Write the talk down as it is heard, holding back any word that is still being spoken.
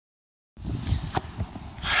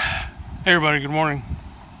Hey everybody, good morning.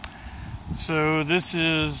 So this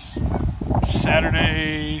is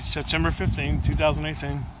Saturday, September 15,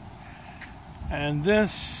 2018. And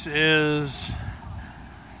this is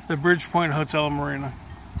the Bridgepoint Hotel and Marina,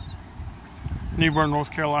 New Bern,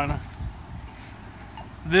 North Carolina.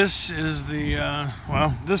 This is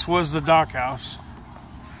this was the dock house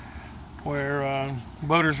where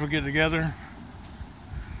boaters would get together.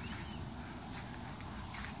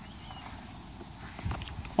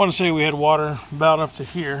 I want to say we had water about up to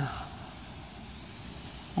here,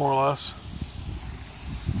 more or less.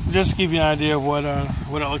 Just to give you an idea of what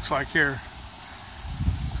it looks like here.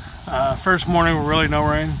 First morning, really no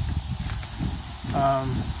rain.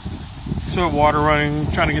 Still water running,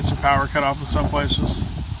 trying to get some power cut off in some places.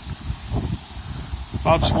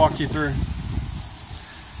 I'll just walk you through.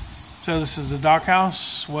 So this is the dock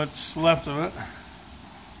house, what's left of it.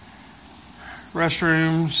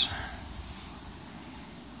 Restrooms.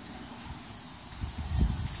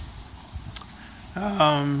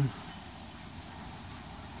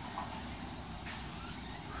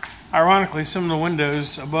 Ironically, some of the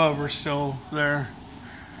windows above are still there.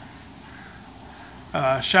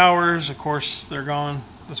 Showers, of course, they're gone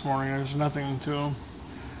this morning. There's nothing to them.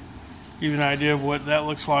 Give you an idea of what that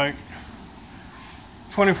looks like.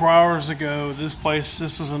 24 hours ago, this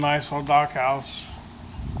was a nice old dock house.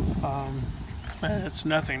 It's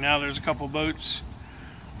nothing now. There's a couple boats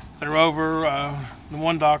that are over. The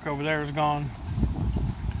one dock over there is gone.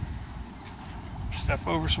 Step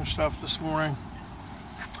over some stuff this morning.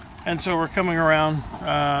 And so we're coming around.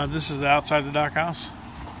 This is outside the dock house.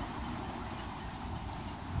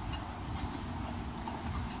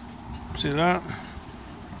 See that?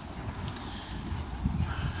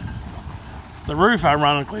 The roof,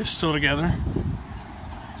 ironically, is still together.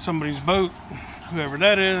 Somebody's boat, whoever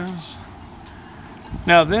that is.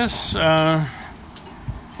 Now this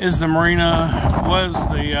is the marina, was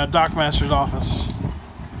the dockmaster's office.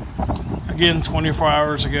 Again, 24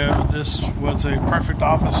 hours ago, this was a perfect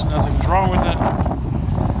office. Nothing was wrong with it.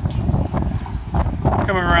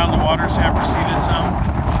 Coming around, the waters have receded some.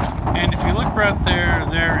 And if you look right there,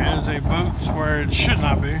 there is a boat where it should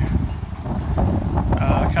not be.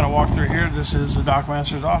 Kind of walk through here. This is the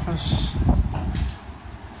dockmaster's office.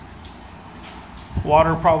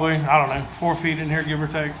 Water probably, I don't know, 4 feet in here, give or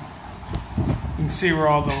take. You can see where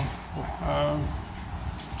all the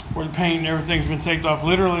where the paint and everything's been taken off.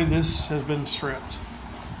 Literally, this has been stripped.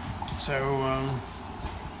 So,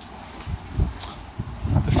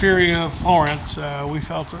 the fury of Florence, we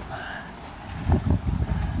felt it.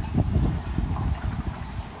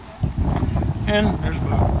 And there's a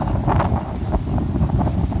boat.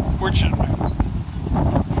 Where should it be?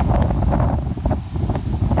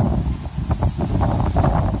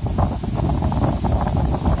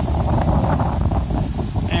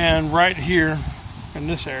 And right here, in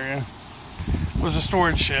this area, was a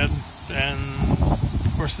storage shed, and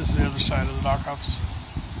of course this is the other side of the dock office.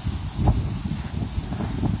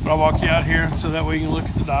 But I'll walk you out here so that way you can look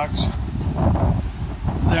at the docks.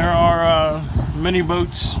 There are many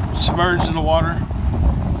boats submerged in the water.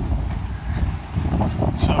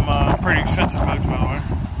 Some pretty expensive boats, by the way.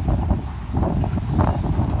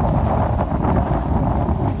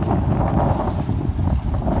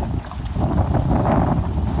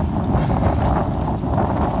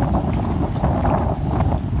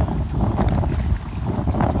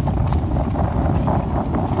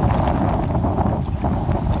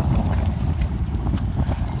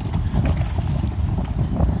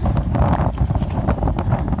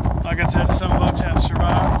 Like I said, some boats have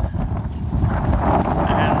survived,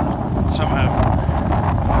 and some haven't.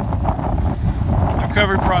 The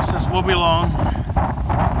recovery process will be long,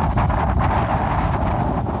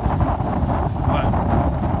 but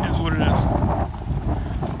it's what it is.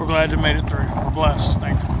 We're glad to have made it through. We're blessed.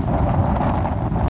 Thank you.